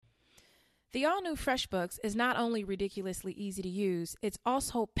The all-new FreshBooks is not only ridiculously easy to use, it's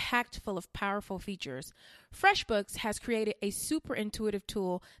also packed full of powerful features. FreshBooks has created a super intuitive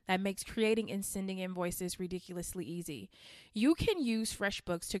tool that makes creating and sending invoices ridiculously easy. You can use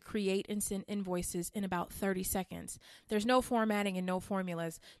FreshBooks to create and send invoices in about 30 seconds. There's no formatting and no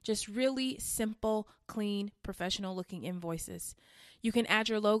formulas, just really simple, clean, professional-looking invoices. You can add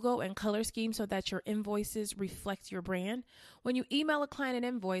your logo and color scheme so that your invoices reflect your brand. When you email a client an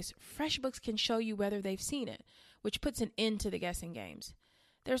invoice, FreshBooks can show you whether they've seen it, which puts an end to the guessing games.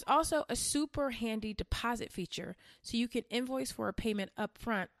 There's also a super handy deposit feature, so you can invoice for a payment up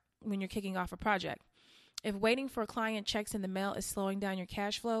front when you're kicking off a project. If waiting for client checks in the mail is slowing down your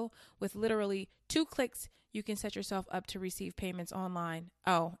cash flow, with literally 2 clicks, you can set yourself up to receive payments online.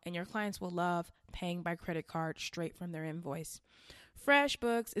 Oh, and your clients will love paying by credit card straight from their invoice.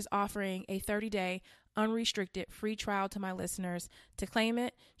 FreshBooks is offering a 30-day unrestricted free trial to my listeners. To claim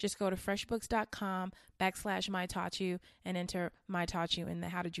it, just go to freshbooks.com/mytaughtyou and enter My Taught You in the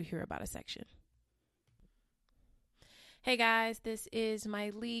How Did You Hear About Us section. Hey guys, this is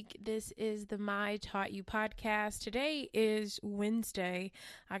My Leak. This is the My Taught You podcast. Today is Wednesday,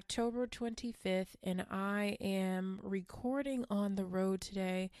 October 25th, and I am recording on the road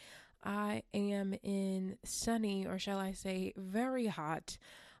today. I am in sunny, or shall I say very hot,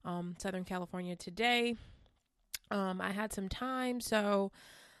 Southern California today. I had some time, so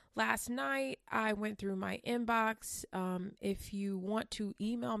last night I went through my inbox. If you want to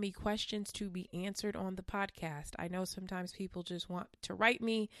email me questions to be answered on the podcast, I know sometimes people just want to write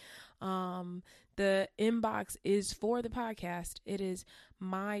me. The inbox is for the podcast. It is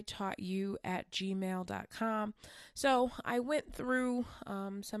mytaughtyou@gmail.com. So I went through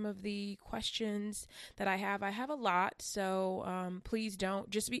some of the questions that I have. I have a lot, so please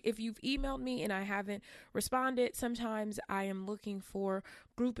don't if you've emailed me and I haven't responded. Sometimes I am looking for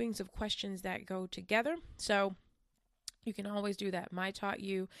groupings of questions that go together. So you can always do that.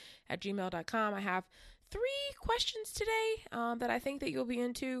 mytaughtyou@gmail.com. I have 3 questions today that I think that you'll be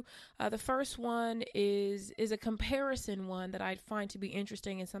into. The first one is a comparison one that I find to be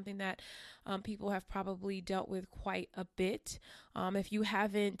interesting and something that people have probably dealt with quite a bit. If you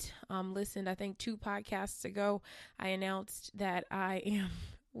haven't listened, I think 2 podcasts ago, I announced that I am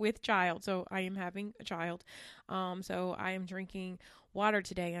with child. So I am having a child. So I am drinking water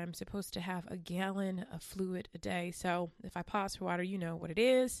today. I'm supposed to have a gallon of fluid a day. So if I pause for water, you know what it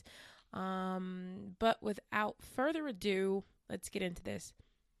is. But without further ado, let's get into this.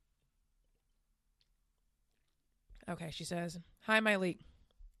 Okay, she says, "Hi, My Leak.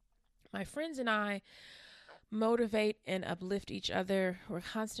 My friends and I motivate and uplift each other. We're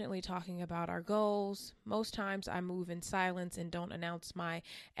constantly talking about our goals. Most times I move in silence and don't announce my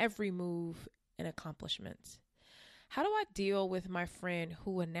every move and accomplishments. How do I deal with my friend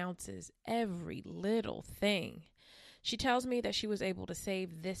who announces every little thing? She tells me that she was able to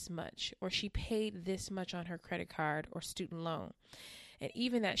save this much, or she paid this much on her credit card or student loan, and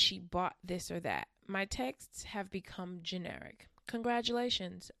even that she bought this or that. My texts have become generic.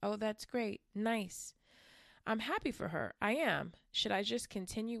 Congratulations. Oh, that's great. Nice. I'm happy for her. I am. Should I just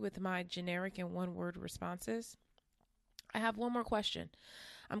continue with my generic and one-word responses? I have one more question.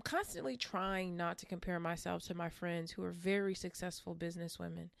 I'm constantly trying not to compare myself to my friends who are very successful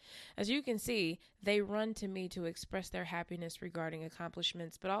businesswomen. As you can see, they run to me to express their happiness regarding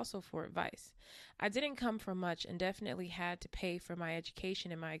accomplishments, but also for advice. I didn't come from much and definitely had to pay for my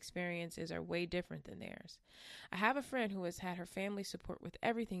education, and my experiences are way different than theirs. I have a friend who has had her family support with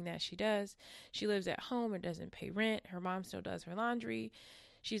everything that she does. She lives at home and doesn't pay rent. Her mom still does her laundry.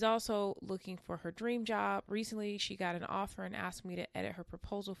 She's also looking for her dream job. Recently, she got an offer and asked me to edit her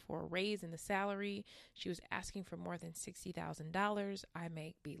proposal for a raise in the salary. She was asking for more than $60,000. I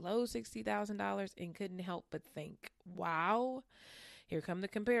make below $60,000 and couldn't help but think, wow, here come the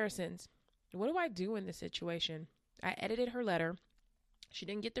comparisons. What do I do in this situation? I edited her letter. She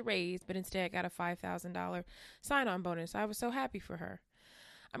didn't get the raise, but instead got a $5,000 sign-on bonus. I was so happy for her.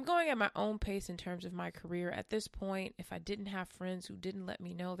 I'm going at my own pace in terms of my career. At this point, if I didn't have friends who didn't let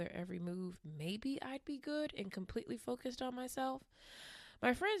me know their every move, maybe I'd be good and completely focused on myself.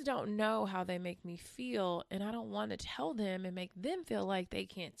 My friends don't know how they make me feel, and I don't want to tell them and make them feel like they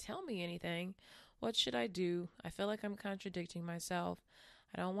can't tell me anything. What should I do? I feel like I'm contradicting myself.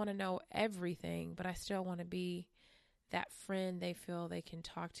 I don't want to know everything, but I still want to be that friend they feel they can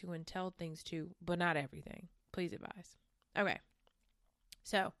talk to and tell things to, but not everything. Please advise. Okay.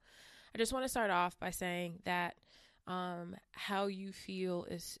 So I just want to start off by saying that how you feel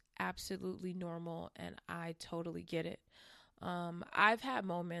is absolutely normal, and I totally get it. I've had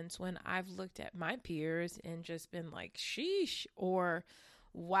moments when I've looked at my peers and just been like, sheesh, or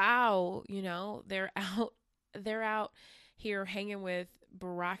wow, they're out here hanging with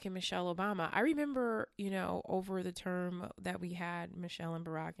Barack and Michelle Obama. I remember, over the term that we had Michelle and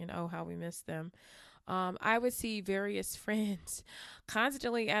Barack, and oh, how we missed them. I would see various friends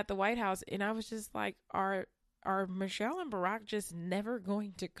constantly at the White House, and I was just like, are Michelle and Barack just never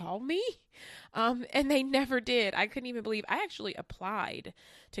going to call me? And they never did. I couldn't even believe. I actually applied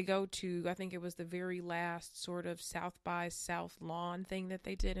to go to, I think it was the very last sort of South by South lawn thing that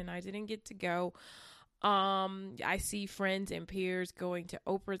they did, and I didn't get to go. I see friends and peers going to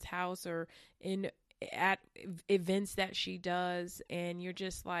Oprah's house or at events that she does, and you're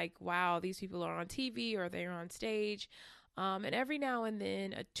just like, wow, these people are on TV or they're on stage. And every now and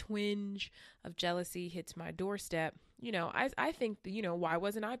then a twinge of jealousy hits my doorstep. I think, why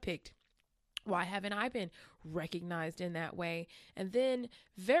wasn't I picked? Why haven't I been recognized in that way? And then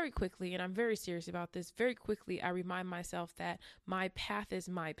very quickly, and I'm very serious about this, very quickly I remind myself that my path is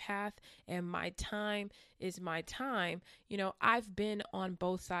my path and my time is my time. I've been on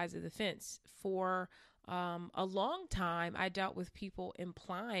both sides of the fence for a long time. I dealt with people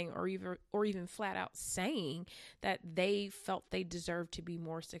implying or even flat out saying that they felt they deserved to be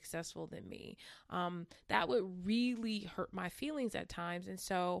more successful than me. That would really hurt my feelings at times. And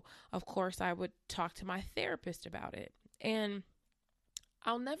so, of course, I would talk to my therapist about it. And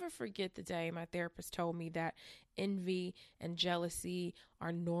I'll never forget the day my therapist told me that envy and jealousy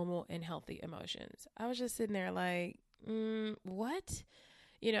are normal and healthy emotions. I was just sitting there like, what?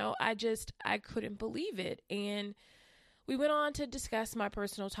 I couldn't believe it. And we went on to discuss my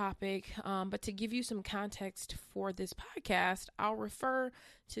personal topic. But to give you some context for this podcast, I'll refer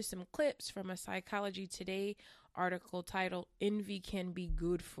to some clips from a Psychology Today article titled "Envy Can Be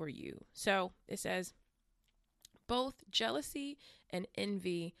Good for You." So it says, both jealousy and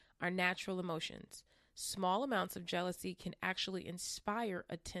envy are natural emotions. Small amounts of jealousy can actually inspire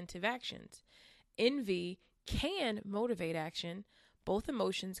attentive actions. Envy can motivate action. Both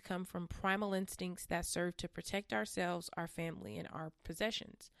emotions come from primal instincts that serve to protect ourselves, our family, and our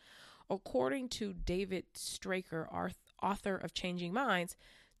possessions. According to David Straker, author of Changing Minds,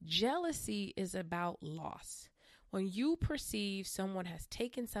 jealousy is about loss. When you perceive someone has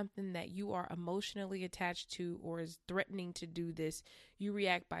taken something that you are emotionally attached to or is threatening to do this, you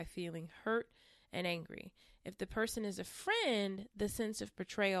react by feeling hurt and angry. If the person is a friend, the sense of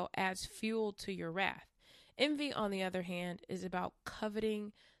betrayal adds fuel to your wrath. Envy, on the other hand, is about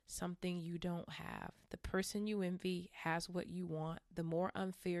coveting something you don't have. The person you envy has what you want. The more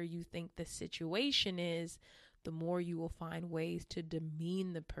unfair you think the situation is, the more you will find ways to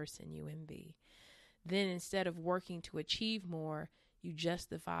demean the person you envy. Then instead of working to achieve more, you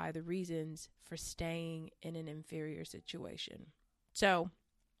justify the reasons for staying in an inferior situation. So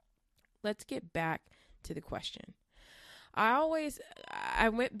let's get back to the question. I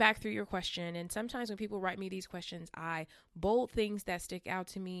went back through your question, and sometimes when people write me these questions, I bold things that stick out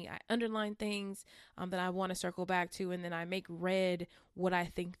to me. I underline things that I want to circle back to, and then I make red what I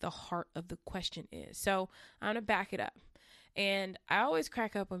think the heart of the question is. So I'm going to back it up. And I always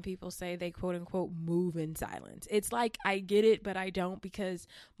crack up when people say they quote unquote move in silence. It's like I get it, but I don't, because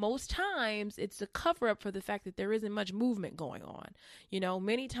most times it's a cover up for the fact that there isn't much movement going on.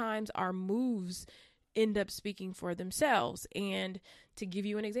 Many times our moves end up speaking for themselves. And to give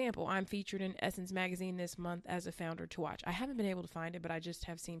you an example, I'm featured in Essence Magazine this month as a founder to watch. I haven't been able to find it, but I just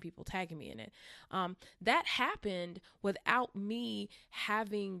have seen people tagging me in it. That happened without me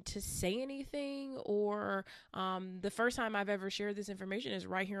having to say anything, or the first time I've ever shared this information is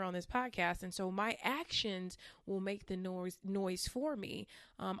right here on this podcast. And so my actions will make the noise for me.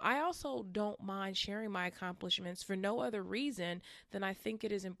 I also don't mind sharing my accomplishments for no other reason than I think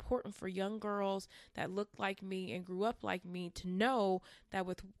it is important for young girls that look like me and grew up like me to know that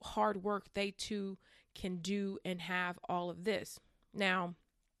with hard work, they too can do and have all of this. Now,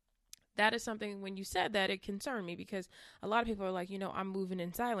 that is something, when you said that, it concerned me, because a lot of people are like, I'm moving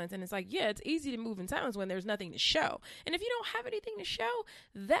in silence. And it's like, yeah, it's easy to move in silence when there's nothing to show. And if you don't have anything to show,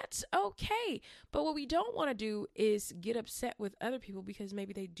 that's okay. But what we don't want to do is get upset with other people because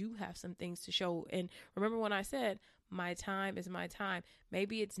maybe they do have some things to show. And remember when I said, my time is my time.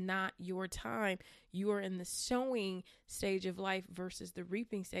 Maybe it's not your time. You are in the sowing stage of life versus the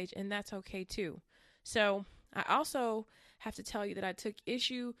reaping stage, and that's okay too. So I also have to tell you that I took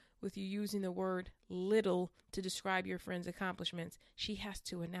issue with you using the word little to describe your friend's accomplishments. She has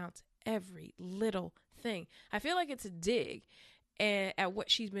to announce every little thing. I feel like it's a dig at what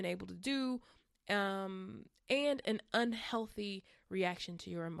she's been able to do and an unhealthy reaction to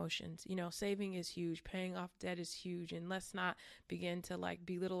your emotions. You know, saving is huge, paying off debt is huge, and let's not begin to like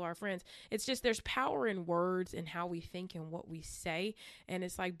belittle our friends. It's just there's power in words and how we think and what we say, and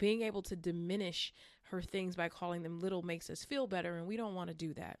it's like being able to diminish her things by calling them little makes us feel better, and we don't want to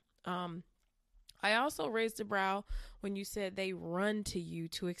do that. I also raised a brow when you said they run to you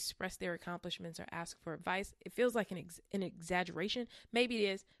to express their accomplishments or ask for advice. It feels like an exaggeration. Maybe it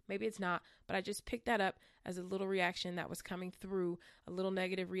is, maybe it's not, but I just picked that up as a little reaction that was coming through, a little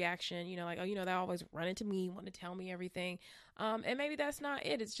negative reaction, you know, like, oh, you know, they always run into me, want to tell me everything. And maybe that's not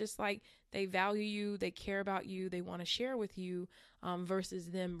it. It's just like they value you, they care about you, they want to share with you, versus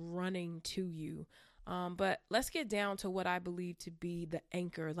them running to you. But let's get down to what I believe to be the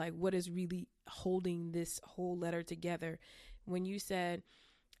anchor, like what is really holding this whole letter together. When you said,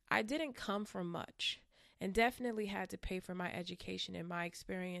 I didn't come from much and definitely had to pay for my education, and my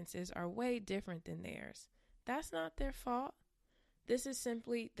experiences are way different than theirs. That's not their fault. This is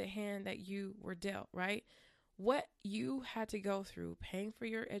simply the hand that you were dealt, right? What you had to go through, paying for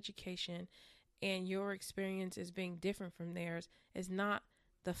your education and your experiences being different from theirs, is not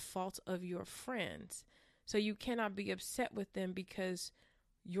the fault of your friends. So you cannot be upset with them because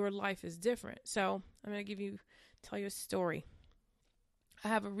your life is different. So I'm going to tell you a story. I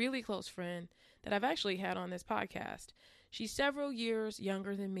have a really close friend that I've actually had on this podcast. She's several years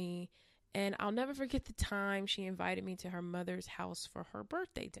younger than me, and I'll never forget the time she invited me to her mother's house for her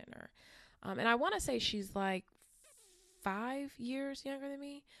birthday dinner. And I want to say she's like 5 years younger than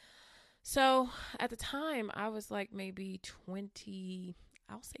me. So at the time, I was like maybe 20,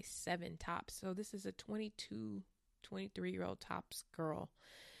 I'll say 7 tops. So this is a 22, 23-year-old tops girl.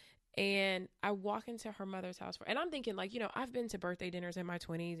 And I walk into her mother's house and I'm thinking like, you know, I've been to birthday dinners in my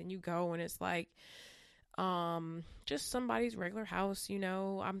 20s, and you go and it's like, just somebody's regular house, you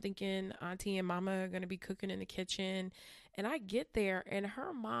know. I'm thinking auntie and mama are going to be cooking in the kitchen. And I get there and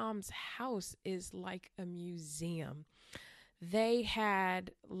her mom's house is like a museum. They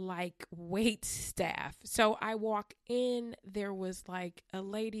had like wait staff. So I walk in, there was like a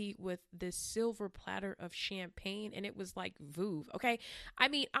lady with this silver platter of champagne, and it was like Veuve. Okay. I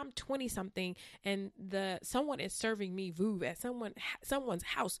mean, I'm 20 something and someone is serving me Veuve at someone's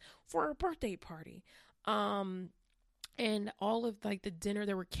house for a birthday party. And all of like the dinner,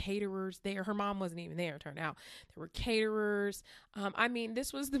 there were caterers there. Her mom wasn't even there, it turned out. There were caterers. I mean,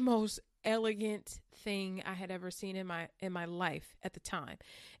 this was the most elegant thing I had ever seen in my life at the time.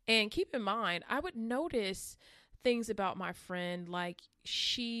 And keep in mind, I would notice things about my friend, like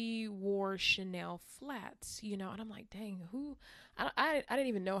she wore Chanel flats, you know, and I'm like, dang, I didn't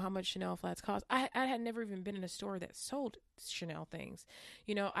even know how much Chanel flats cost. I had never even been in a store that sold Chanel things.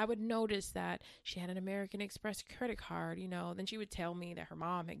 You know, I would notice that she had an American Express credit card, you know, then she would tell me that her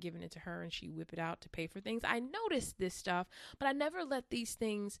mom had given it to her and she whip it out to pay for things. I noticed this stuff, but I never let these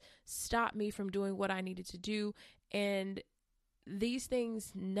things stop me from doing what I needed to do. And these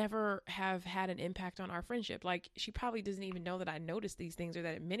things never have had an impact on our friendship. Like, she probably doesn't even know that I noticed these things or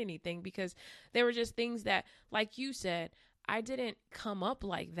that it meant anything, because they were just things that, like you said, I didn't come up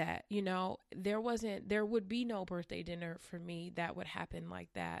like that. You know, there would be no birthday dinner for me that would happen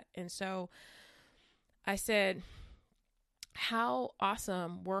like that. And so I said, how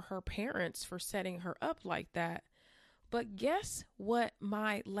awesome were her parents for setting her up like that? But guess what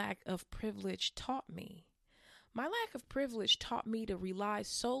my lack of privilege taught me? My lack of privilege taught me to rely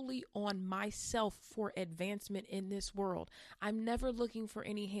solely on myself for advancement in this world. I'm never looking for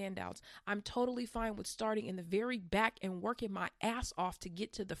any handouts. I'm totally fine with starting in the very back and working my ass off to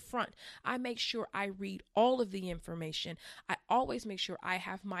get to the front. I make sure I read all of the information. I always make sure I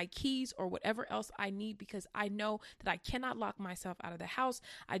have my keys or whatever else I need, because I know that I cannot lock myself out of the house.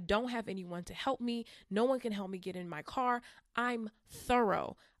 I don't have anyone to help me. No one can help me get in my car. I'm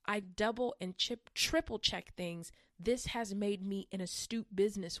thorough. I double and triple check things. This has made me an astute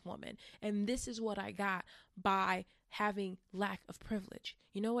businesswoman. And this is what I got by having lack of privilege.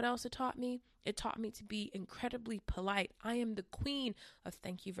 You know what else it taught me? It taught me to be incredibly polite. I am the queen of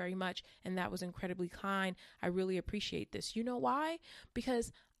thank you very much. And that was incredibly kind. I really appreciate this. You know why?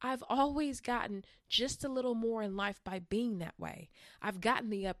 Because I've always gotten just a little more in life by being that way. I've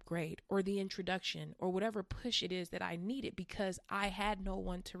gotten the upgrade or the introduction or whatever push it is that I needed because I had no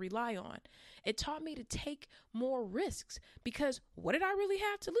one to rely on. It taught me to take more risks, because what did I really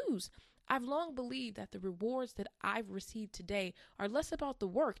have to lose? I've long believed that the rewards that I've received today are less about the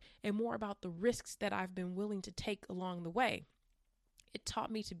work and more about the risks that I've been willing to take along the way. It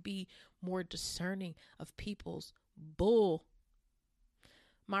taught me to be more discerning of people's bull.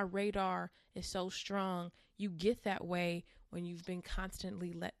 My radar is so strong. You get that way when you've been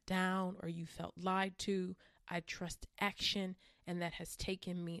constantly let down or you felt lied to. I trust action, and that has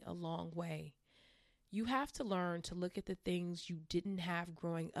taken me a long way. You have to learn to look at the things you didn't have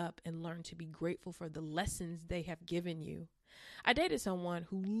growing up and learn to be grateful for the lessons they have given you. I dated someone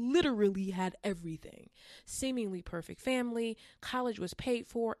who literally had everything. Seemingly perfect family, college was paid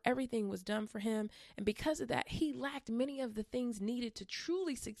for, everything was done for him. And because of that, he lacked many of the things needed to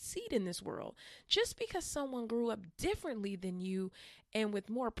truly succeed in this world. Just because someone grew up differently than you and with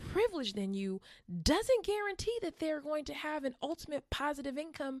more privilege than you doesn't guarantee that they're going to have an ultimate positive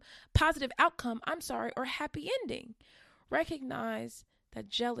outcome, or happy ending. Recognize that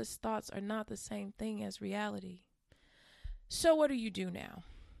jealous thoughts are not the same thing as reality. So what do you do now?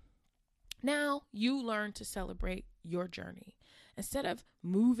 Now you learn to celebrate your journey. Instead of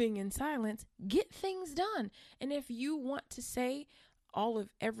moving in silence, get things done. And if you want to say all of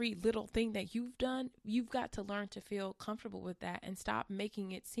every little thing that you've done, you've got to learn to feel comfortable with that and stop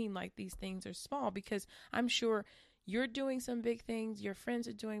making it seem like these things are small, because I'm sure you're doing some big things, your friends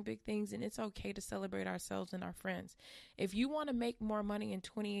are doing big things, and it's okay to celebrate ourselves and our friends. If you want to make more money in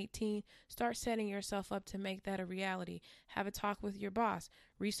 2018, start setting yourself up to make that a reality. Have a talk with your boss,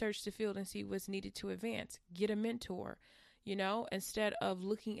 research the field and see what's needed to advance. Get a mentor. Instead of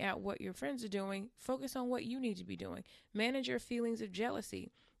looking at what your friends are doing, focus on what you need to be doing. Manage your feelings of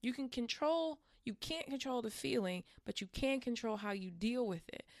jealousy. You can't control the feeling, but you can control how you deal with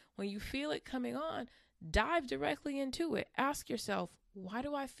it. When you feel it coming on, dive directly into it. Ask yourself, why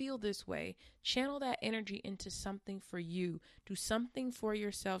do I feel this way? Channel that energy into something for you. Do something for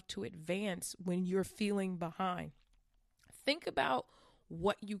yourself to advance when you're feeling behind. Think about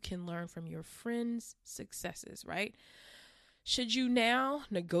what you can learn from your friends' successes, right? Should you now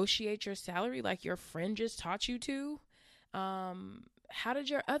negotiate your salary like your friend just taught you to? How did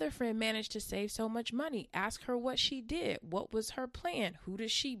your other friend manage to save so much money? Ask her what she did. What was her plan? Who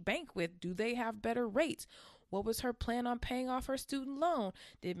does she bank with? Do they have better rates? What was her plan on paying off her student loan?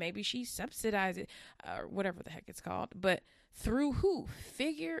 Did maybe she subsidize it or whatever the heck it's called? But through who?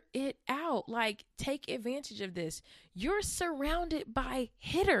 Figure it out. Take advantage of this. You're surrounded by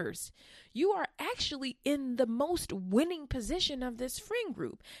hitters. You are actually in the most winning position of this friend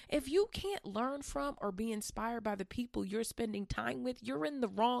group. If you can't learn from or be inspired by the people you're spending time with, you're in the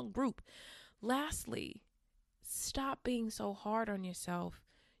wrong group. Lastly, stop being so hard on yourself.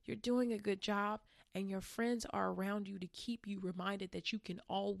 You're doing a good job, and your friends are around you to keep you reminded that you can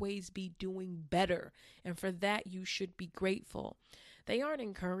always be doing better. And for that, you should be grateful. They aren't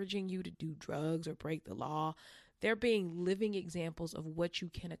encouraging you to do drugs or break the law. They're being living examples of what you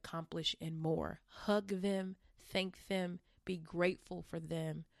can accomplish and more. Hug them, thank them, be grateful for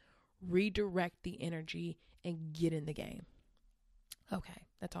them, redirect the energy, and get in the game. Okay,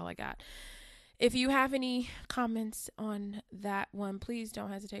 that's all I got. If you have any comments on that one, please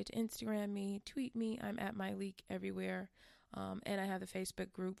don't hesitate to Instagram me, tweet me. I'm at MyLeak everywhere. And I have the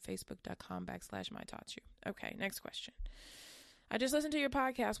Facebook group, facebook.com/MyTaught You. Okay, next question. I just listened to your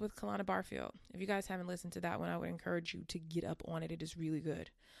podcast with Kalana Barfield. If you guys haven't listened to that one, I would encourage you to get up on it. It is really good.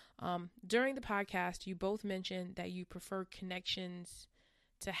 During the podcast, you both mentioned that you prefer connections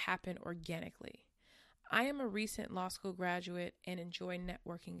to happen organically. I am a recent law school graduate and enjoy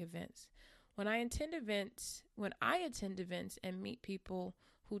networking events. When I attend events and meet people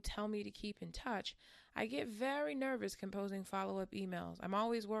who tell me to keep in touch, I get very nervous composing follow-up emails. I'm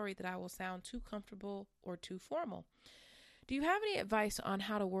always worried that I will sound too comfortable or too formal. Do you have any advice on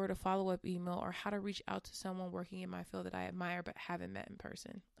how to word a follow-up email or how to reach out to someone working in my field that I admire but haven't met in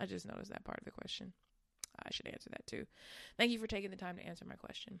person? I just noticed that part of the question. I should answer that too. Thank you for taking the time to answer my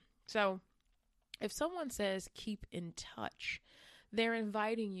question. So if someone says keep in touch, they're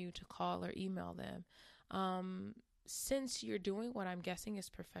inviting you to call or email them. Since you're doing what I'm guessing is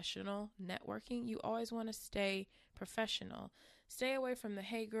professional networking, you always want to stay professional. Stay away from the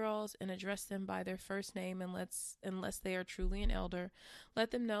hey girls and address them by their first name unless they are truly an elder.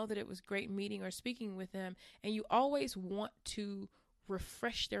 Let them know that it was great meeting or speaking with them, and you always want to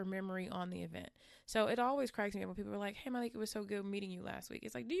refresh their memory on the event. So it always cracks me up when people are like, hey Malik, it was so good meeting you last week.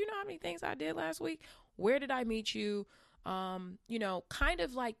 It's like, do you know how many things I did last week? Where did I meet you? Kind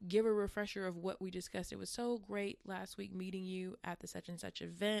of like give a refresher of what we discussed. It was so great last week meeting you at the such and such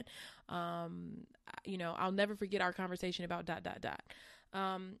event. I'll never forget our conversation about ...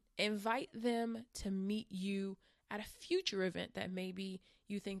 Invite them to meet you at a future event that maybe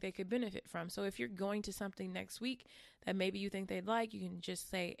you think they could benefit from. So if you're going to something next week that maybe you think they'd like, you can just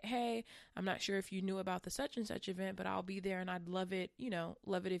say, hey, I'm not sure if you knew about the such and such event, but I'll be there and I'd love it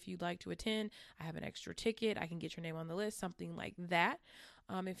if you'd like to attend. I have an extra ticket. I can get your name on the list, something like that.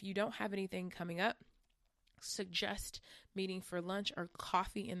 If you don't have anything coming up, suggest meeting for lunch or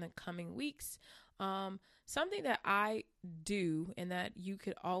coffee in the coming weeks. Something that I do and that you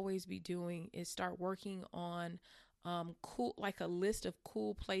could always be doing is start working on like a list of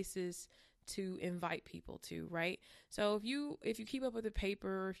cool places to invite people to, right? So if you keep up with the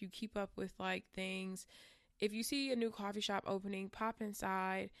paper, if you keep up with like things, if you see a new coffee shop opening, pop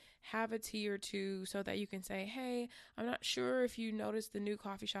inside, have a tea or two so that you can say, hey, I'm not sure if you noticed the new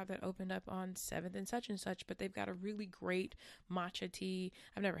coffee shop that opened up on 7th and such, but they've got a really great matcha tea.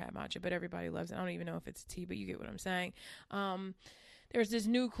 I've never had matcha, but everybody loves it. I don't even know if it's a tea, but you get what I'm saying. There's this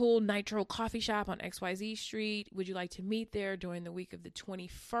new cool Nitro coffee shop on XYZ Street. Would you like to meet there during the week of the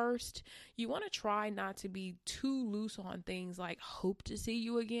 21st? You want to try not to be too loose on things like hope to see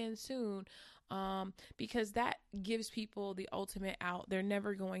you again soon. Because that gives people the ultimate out. They're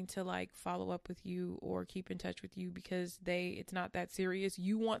never going to like follow up with you or keep in touch with you because it's not that serious.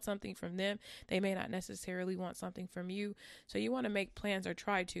 You want something from them. They may not necessarily want something from you. So you want to make plans or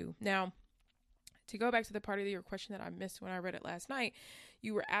try to. Now, to go back to the part of your question that I missed when I read it last night,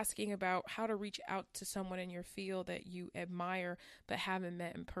 you were asking about how to reach out to someone in your field that you admire but haven't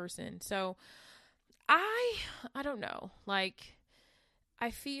met in person. So I don't know. Like,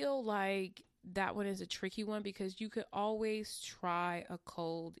 I feel like that one is a tricky one because you could always try a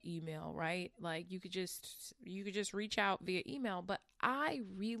cold email, right? Like you could just reach out via email, but I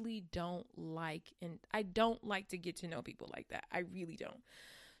really don't like to get to know people like that. I really don't.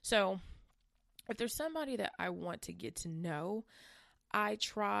 So if there's somebody that I want to get to know, I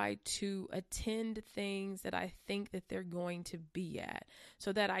try to attend things that I think that they're going to be at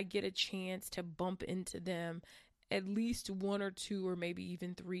so that I get a chance to bump into them at least one or two or maybe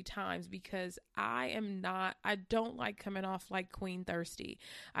even three times because I don't like coming off like Queen Thirsty.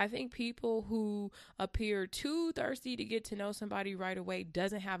 I think people who appear too thirsty to get to know somebody right away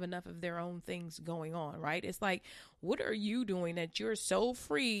doesn't have enough of their own things going on, right? It's like, what are you doing that you're so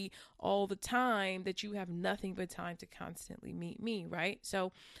free all the time that you have nothing but time to constantly meet me, right?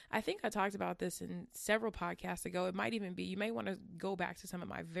 So I think I talked about this in several podcasts ago. It might even be, you may want to go back to some of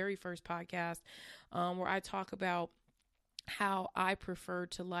my very first podcasts where I talk about how I prefer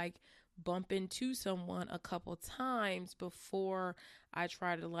to like bump into someone a couple times before I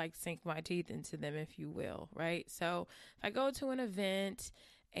try to like sink my teeth into them, if you will, right? So if I go to an event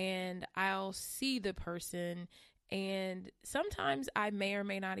and I'll see the person and sometimes I may or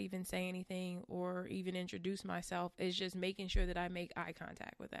may not even say anything or even introduce myself, it's just making sure that I make eye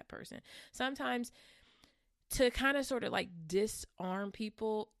contact with that person. Sometimes to kind of sort of like disarm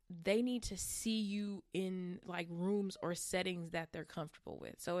people, they need to see you in like rooms or settings that they're comfortable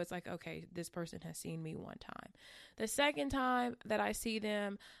with. So it's like, okay, this person has seen me one time. The second time that I see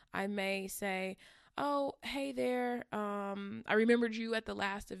them, I may say, oh, hey there. I remembered you at the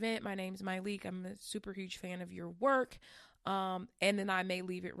last event. My name's Myleik. I'm a super huge fan of your work. And then I may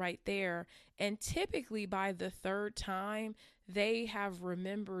leave it right there. And typically by the third time, they have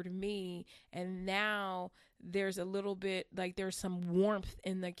remembered me. And now there's a little bit like there's some warmth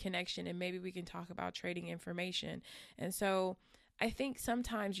in the connection and maybe we can talk about trading information. And so I think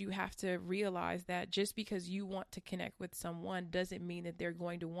sometimes you have to realize that just because you want to connect with someone doesn't mean that they're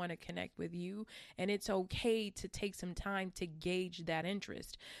going to want to connect with you. And it's okay to take some time to gauge that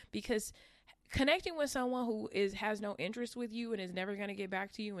interest because connecting with someone who has no interest with you and is never going to get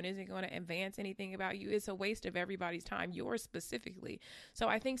back to you and isn't going to advance anything about you, it's a waste of everybody's time, yours specifically. So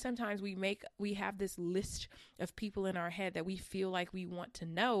I think sometimes we have this list of people in our head that we feel like we want to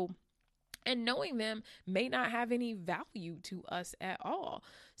know, and knowing them may not have any value to us at all.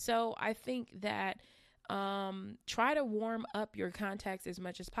 So I think that try to warm up your contacts as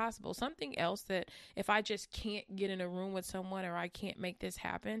much as possible. Something else that if I just can't get in a room with someone or I can't make this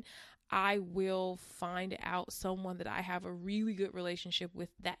happen, I will find out someone that I have a really good relationship with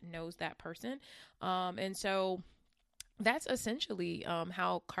that knows that person. And so that's essentially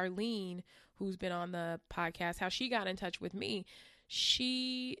how Carlene, who's been on the podcast, how she got in touch with me.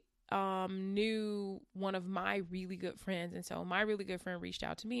 She knew one of my really good friends. And so my really good friend reached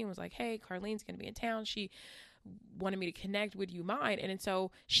out to me and was like, hey, Carlene's going to be in town. She wanted me to connect. Would you mind? And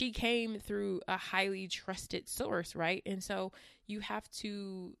so she came through a highly trusted source, right? And so you have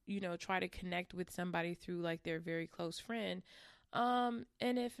to, try to connect with somebody through like their very close friend. And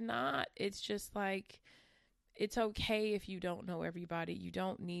if not, it's just like, it's okay if you don't know everybody. You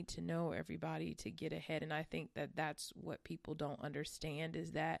don't need to know everybody to get ahead. And I think that that's what people don't understand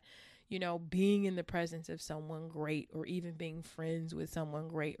is that, being in the presence of someone great or even being friends with someone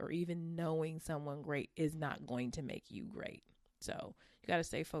great or even knowing someone great is not going to make you great. So you got to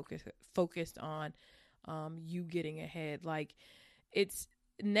stay focused on you getting ahead. Like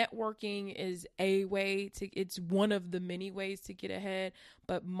networking is it's one of the many ways to get ahead,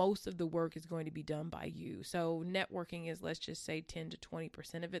 but most of the work is going to be done by you. So networking is, let's just say 10 to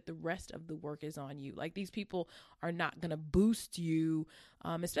 20% of it. The rest of the work is on you. Like, these people are not going to boost you,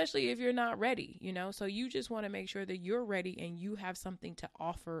 especially if you're not ready, so you just want to make sure that you're ready and you have something to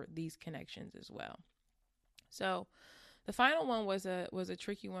offer these connections as well. So the final one was a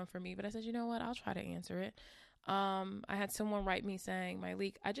tricky one for me, but I said, you know what, I'll try to answer it. I had someone write me saying,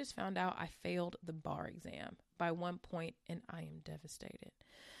 Myleik, I just found out I failed the bar exam by 1 point and I am devastated.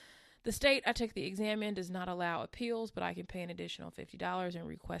 The state I took the exam in does not allow appeals, but I can pay an additional $50 and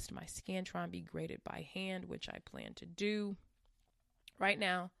request my Scantron be graded by hand, which I plan to do. Right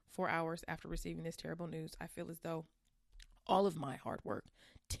now, 4 hours after receiving this terrible news, I feel as though all of my hard work,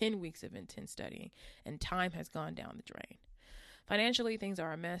 10 weeks of intense studying, and time has gone down the drain. Financially, things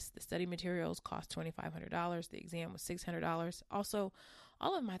are a mess. The study materials cost $2,500. The exam was $600. Also,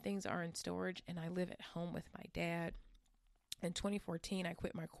 all of my things are in storage, and I live at home with my dad. In 2014, I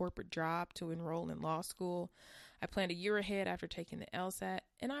quit my corporate job to enroll in law school. I planned a year ahead after taking the LSAT,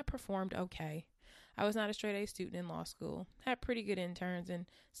 and I performed okay. I was not a straight A student in law school, had pretty good interns, and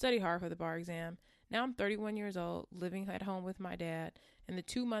studied hard for the bar exam. Now I'm 31 years old, living at home with my dad. In the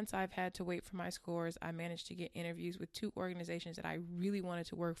 2 months I've had to wait for my scores, I managed to get interviews with 2 organizations that I really wanted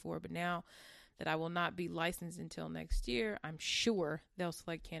to work for. But now that I will not be licensed until next year, I'm sure they'll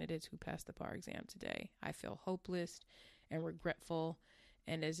select candidates who passed the bar exam today. I feel hopeless and regretful,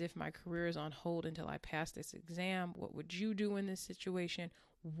 and as if my career is on hold until I pass this exam. What would you do in this situation?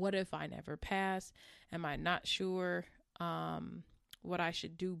 What if I never pass? Am I not sure what I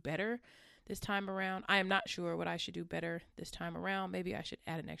should do better this time around? I am not sure what I should do better this time around. Maybe I should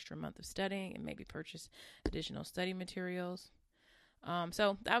add an extra month of studying and maybe purchase additional study materials.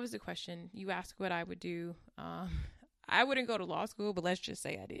 So that was the question. You asked what I would do. I wouldn't go to law school, but let's just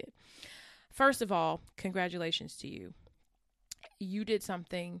say I did. First of all, congratulations to you. You did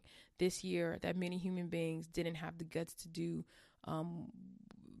something this year that many human beings didn't have the guts to do.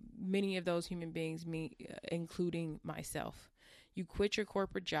 Many of those human beings, me including myself. You quit your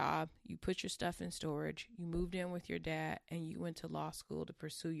corporate job, you put your stuff in storage, you moved in with your dad, and you went to law school to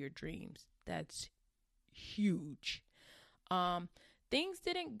pursue your dreams. That's huge. Things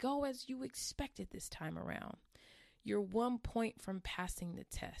didn't go as you expected this time around. You're 1 point from passing the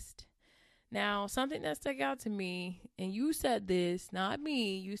test. Now, something that stuck out to me, and you said this, not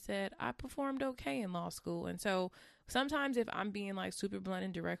me, you said, I performed okay in law school. And so sometimes if I'm being like super blunt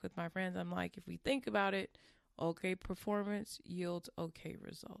and direct with my friends, I'm like, if we think about it, okay performance yields okay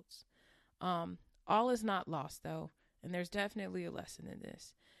results. All is not lost though, and there's definitely a lesson in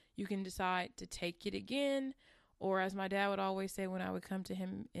this. You can decide to take it again, or as my dad would always say when I would come to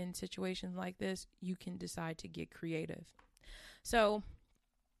him in situations like this, you can decide to get creative. So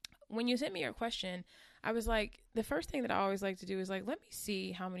when you sent me your question, I was like, the first thing that I always like to do is like, let me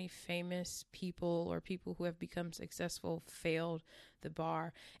see how many famous people or people who have become successful failed the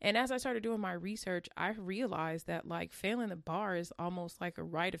bar. And as I started doing my research, I realized that like failing the bar is almost like a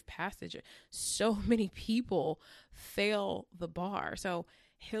rite of passage. So many people fail the bar. So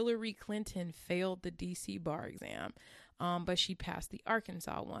Hillary Clinton failed the DC bar exam, but she passed the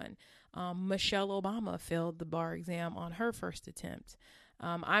Arkansas one. Michelle Obama failed the bar exam on her first attempt.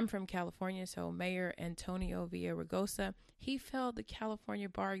 I'm from California, so Mayor Antonio Villaraigosa, he failed the California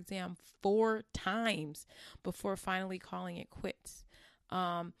bar exam 4 times before finally calling it quits.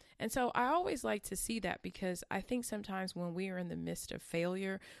 And so I always like to see that, because I think sometimes when we are in the midst of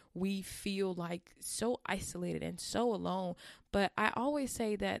failure, we feel like so isolated and so alone. But I always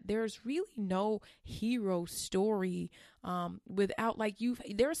say that there's really no hero story without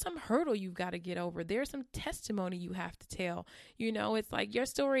there's some hurdle you've got to get over. There's some testimony you have to tell. It's like your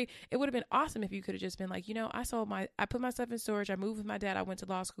story. It would have been awesome if you could have just been like, I put myself in storage. I moved with my dad. I went to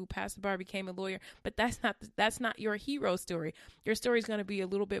law school, passed the bar, became a lawyer. But that's not your hero story. Your story is going to be a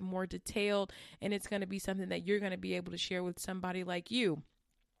little bit more detailed, and it's going to be something that you're going to be able to share with somebody like you.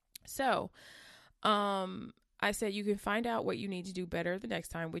 So, I said, you can find out what you need to do better the next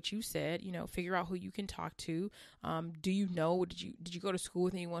time, which you said, figure out who you can talk to. Do you know, did you go to school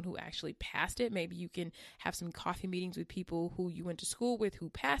with anyone who actually passed it? Maybe you can have some coffee meetings with people who you went to school with who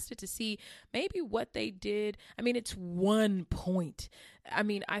passed it to see maybe what they did. I mean, it's 1 point. I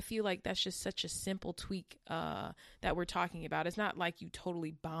mean, I feel like that's just such a simple tweak that we're talking about. It's not like you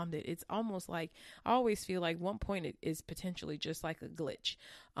totally bombed it. It's almost like, I always feel like 1 point is potentially just like a glitch.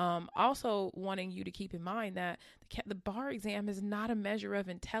 Also wanting you to keep in mind that the bar exam is not a measure of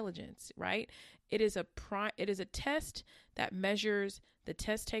intelligence, right? It is a test that measures the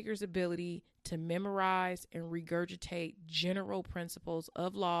test taker's ability to memorize and regurgitate general principles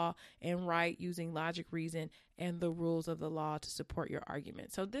of law and right using logic, reason, and the rules of the law to support your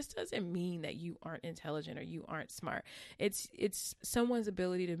argument. So this doesn't mean that you aren't intelligent or you aren't smart. It's someone's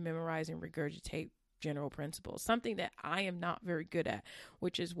ability to memorize and regurgitate general principles, something that I am not very good at,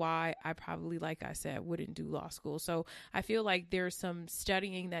 which is why I probably, like I said, wouldn't do law school. So I feel like there's some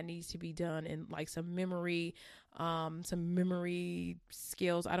studying that needs to be done and like some memory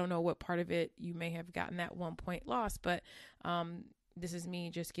skills. I don't know what part of it you may have gotten at one point lost, but this is me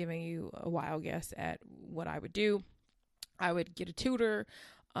just giving you a wild guess at what I would do. I would get a tutor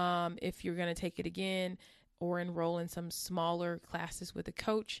if you're going to take it again, or enroll in some smaller classes with a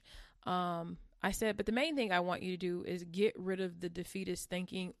coach. I said, but the main thing I want you to do is get rid of the defeatist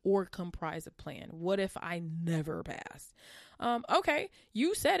thinking or comprise a plan. What if I never pass? Okay,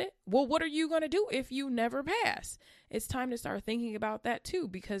 you said it. Well, what are you going to do if you never pass? It's time to start thinking about that too,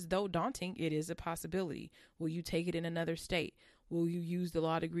 because though daunting, it is a possibility. Will you take it in another state? Will you use the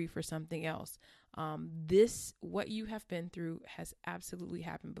law degree for something else? What you have been through has absolutely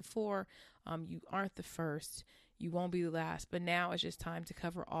happened before. You aren't the first. You won't be the last, but now it's just time to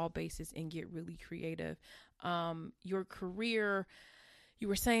cover all bases and get really creative. Your career, you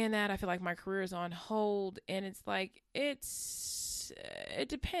were saying that I feel like my career is on hold, and it's like, it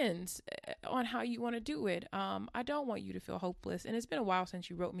depends on how you want to do it. I don't want you to feel hopeless, and it's been a while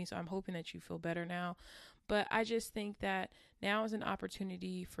since you wrote me, so I'm hoping that you feel better now. But I just think that now is an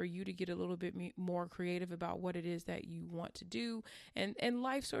opportunity for you to get a little bit more creative about what it is that you want to do. And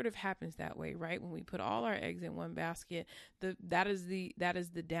life sort of happens that way, right? When we put all our eggs in one basket, that is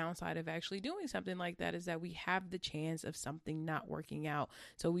the downside of actually doing something like that, is that we have the chance of something not working out.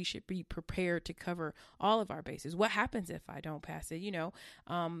 So we should be prepared to cover all of our bases. What happens if I don't pass it?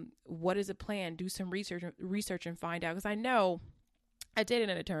 What is a plan? Do some research and find out. Because I know I dated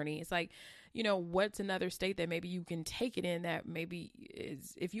an attorney. It's like, what's another state that maybe you can take it in that maybe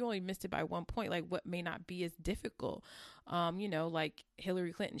is, if you only missed it by 1 point, like what may not be as difficult. Like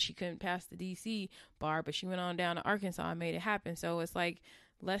Hillary Clinton, she couldn't pass the DC bar, but she went on down to Arkansas and made it happen. So it's like,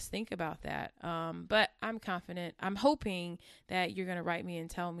 let's think about that. But I'm confident. I'm hoping that you're going to write me and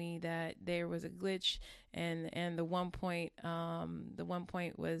tell me that there was a glitch and the 1 point,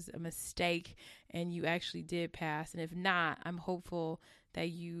 was a mistake and you actually did pass. And if not, I'm hopeful that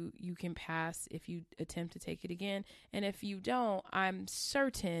you can pass if you attempt to take it again. And if you don't, I'm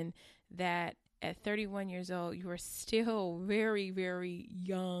certain that at 31 years old, you are still very, very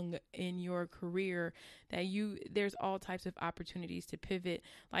young in your career, that there's all types of opportunities to pivot.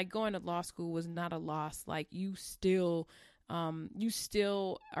 Like going to law school was not a loss. Like you still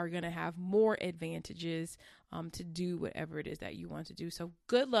are going to have more advantages to do whatever it is that you want to do. So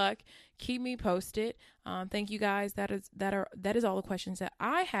good luck. Keep me posted. Thank you guys. That is all the questions that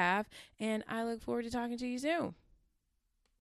I have, and I look forward to talking to you soon.